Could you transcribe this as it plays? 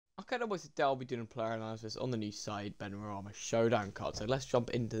Okay, now boys, today I'll be doing a player analysis on the new side, Benrahma Showdown card. So let's jump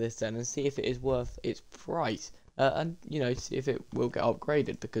into this then and see if it is worth its price. And, you know, see if it will get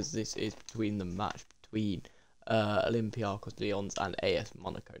upgraded, because this is between the match between Olympiacos Lyons and AS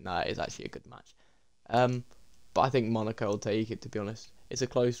Monaco. Now, it is actually a good match. But I think Monaco will take it, to be honest. It's a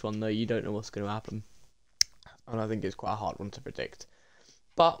close one, though. You don't know what's going to happen. And I think it's quite a hard one to predict.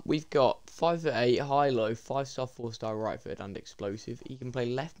 But we've got 5'8", high-low, 5-star, 4-star, right-footed and explosive. He can play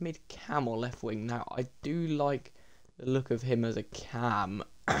left mid, cam or left wing. Now, I do like the look of him as a cam.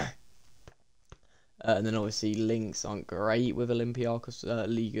 And then obviously links aren't great with Olympiacos,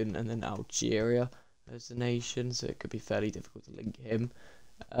 Ligan, and then Algeria as the nation. So it could be fairly difficult to link him.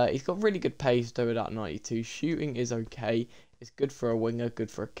 He's got really good pace though at 92. Shooting is okay. It's good for a winger, good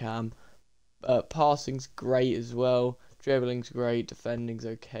for a cam. Passing's great as well. Dribbling's great, defending's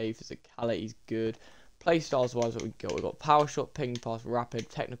okay, physicality's good. Playstyles wise, what we've got power shot, ping pass, rapid,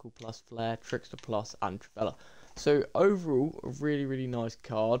 technical plus, flair, trickster plus, and trivella. So overall, a really, really nice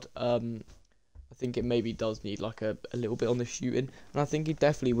card. I think it maybe does need like a little bit on the shooting, and I think he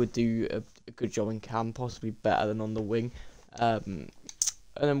definitely would do a good job in cam, possibly better than on the wing. And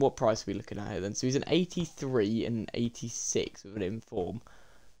then what price are we looking at here then? So he's an 83 and an 86 with an inform.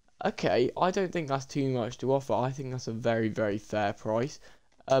 Okay, I don't think that's too much to offer. I think that's a very, very fair price.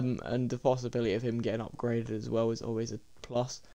 And the possibility of him getting upgraded as well is always a plus.